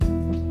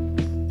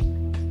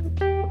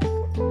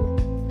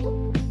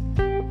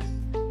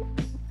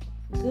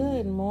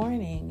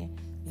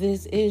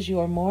This is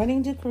your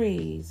morning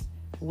decrees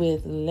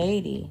with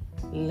Lady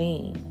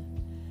Lean.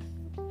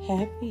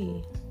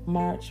 Happy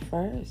March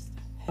 1st.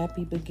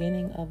 Happy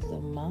beginning of the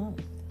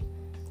month.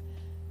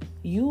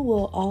 You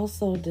will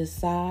also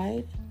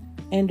decide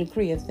and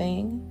decree a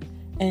thing,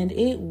 and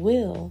it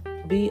will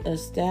be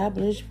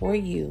established for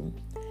you,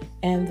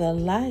 and the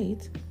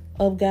light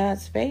of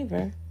God's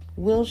favor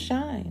will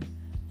shine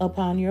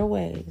upon your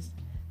ways.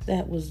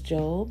 That was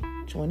Job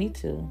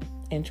 22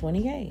 and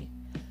 28.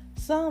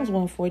 Psalms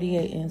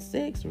 148 and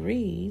 6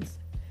 reads,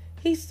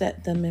 He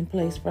set them in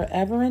place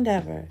forever and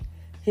ever.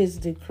 His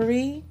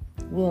decree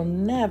will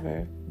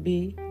never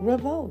be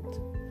revoked.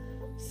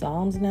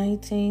 Psalms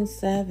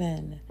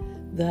 19:7.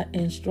 The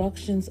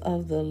instructions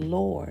of the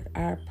Lord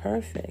are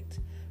perfect,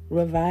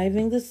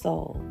 reviving the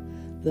soul.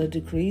 The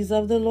decrees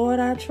of the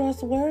Lord are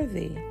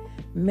trustworthy,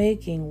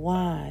 making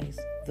wise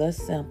the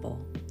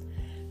simple.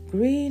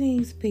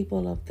 Greetings,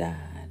 people of God.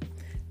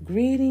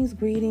 Greetings,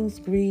 greetings,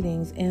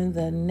 greetings in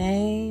the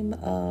name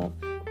of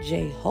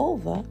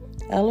Jehovah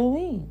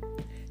Elohim.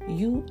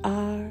 You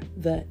are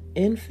the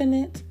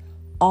infinite,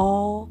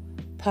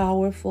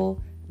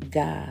 all-powerful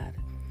God.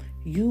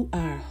 You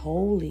are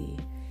holy.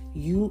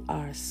 You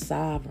are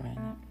sovereign.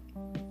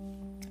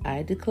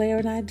 I declare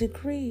and I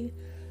decree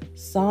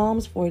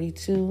Psalms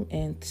 42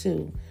 and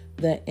 2,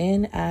 the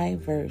NIV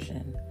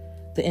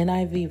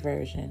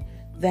version.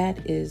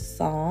 That is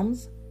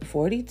Psalms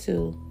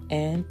 42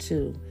 and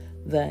 2,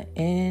 the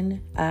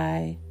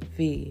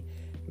NIV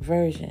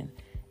version.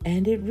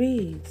 And it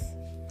reads,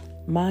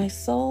 My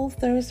soul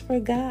thirsts for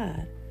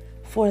God,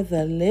 for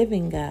the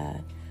living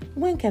God.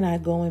 When can I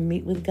go and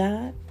meet with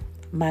God?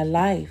 My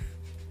life,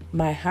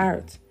 my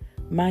heart,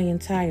 my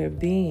entire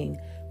being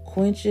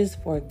quenches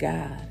for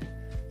God.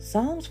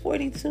 Psalms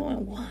 42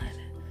 and 1.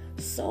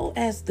 So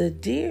as the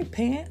deer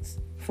pants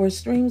for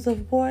streams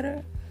of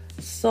water,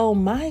 so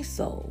my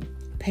soul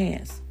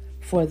pants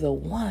for the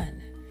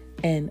one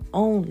and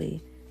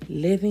only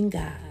living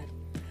God.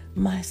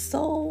 My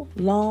soul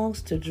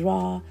longs to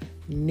draw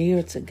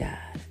near to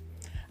God.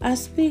 I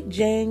speak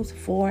James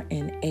 4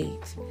 and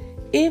 8.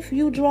 If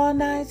you draw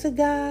nigh to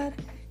God,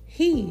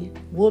 He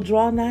will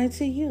draw nigh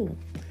to you.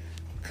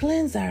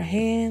 Cleanse our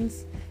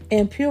hands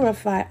and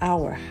purify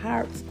our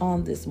hearts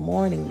on this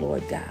morning,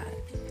 Lord God.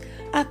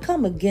 I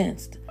come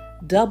against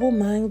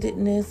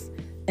double-mindedness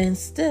and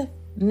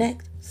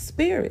stiff-necked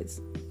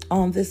spirits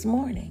on this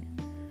morning.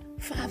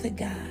 Father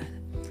God,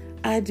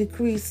 I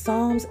decree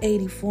Psalms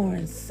 84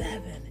 and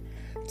 7.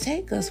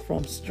 Take us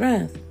from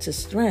strength to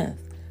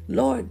strength,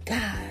 Lord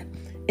God,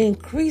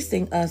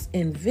 increasing us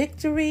in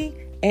victory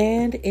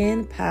and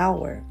in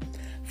power.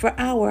 For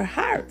our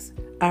hearts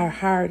are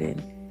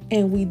hardened,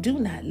 and we do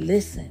not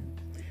listen.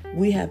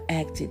 We have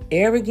acted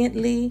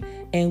arrogantly,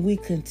 and we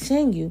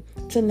continue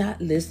to not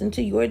listen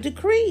to your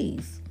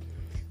decrees.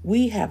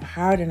 We have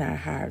hardened our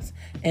hearts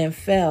and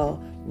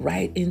fell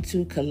right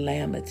into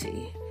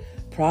calamity.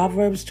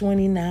 Proverbs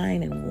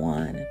 29 and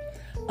 1.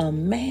 A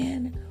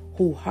man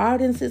who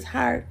hardens his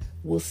heart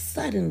will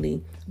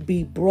suddenly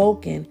be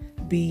broken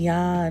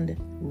beyond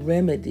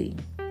remedy.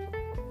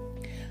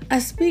 I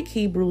speak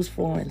Hebrews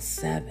 4 and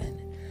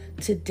 7.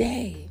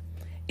 Today,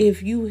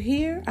 if you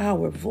hear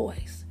our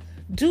voice,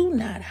 do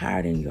not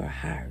harden your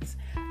hearts.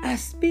 I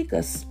speak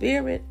a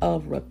spirit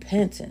of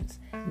repentance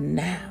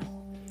now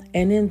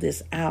and in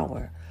this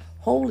hour.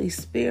 Holy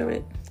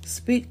Spirit,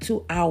 speak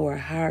to our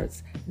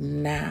hearts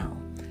now.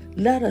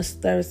 Let us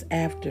thirst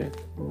after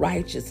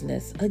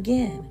righteousness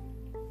again.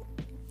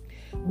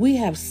 We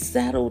have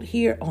settled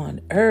here on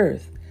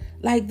earth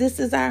like this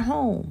is our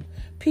home.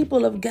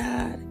 People of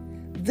God,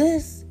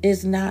 this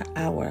is not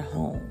our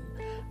home.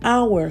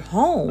 Our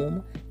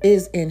home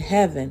is in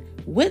heaven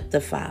with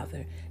the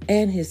Father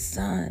and His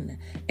Son,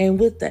 and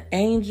with the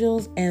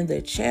angels and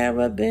the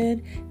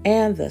cherubim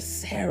and the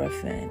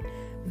seraphim.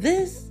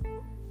 This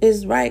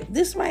right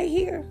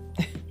here,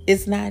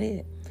 it's not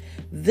it.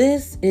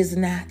 This is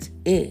not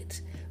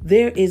it.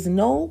 There is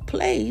no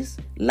place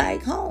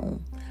like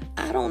home.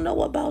 I don't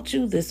know about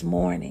you this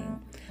morning,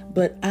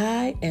 but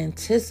I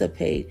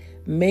anticipate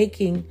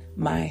making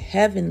my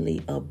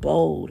heavenly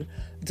abode,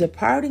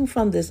 departing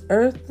from this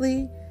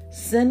earthly,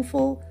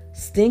 sinful,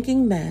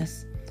 stinking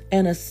mess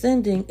and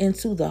ascending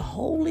into the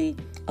Holy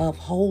of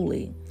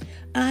Holies.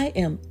 I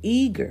am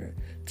eager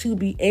to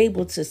be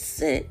able to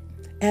sit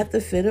at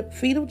the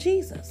feet of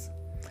Jesus.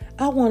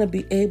 I want to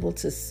be able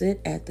to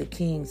sit at the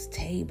King's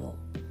table.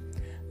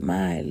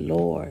 My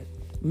Lord,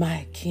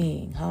 my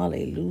King.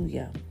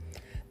 Hallelujah.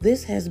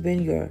 This has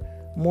been your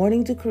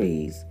morning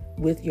decrees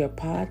with your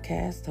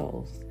podcast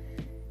host,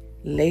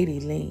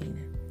 Lady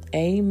Lean.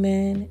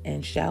 Amen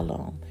and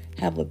shalom.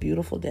 Have a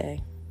beautiful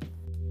day.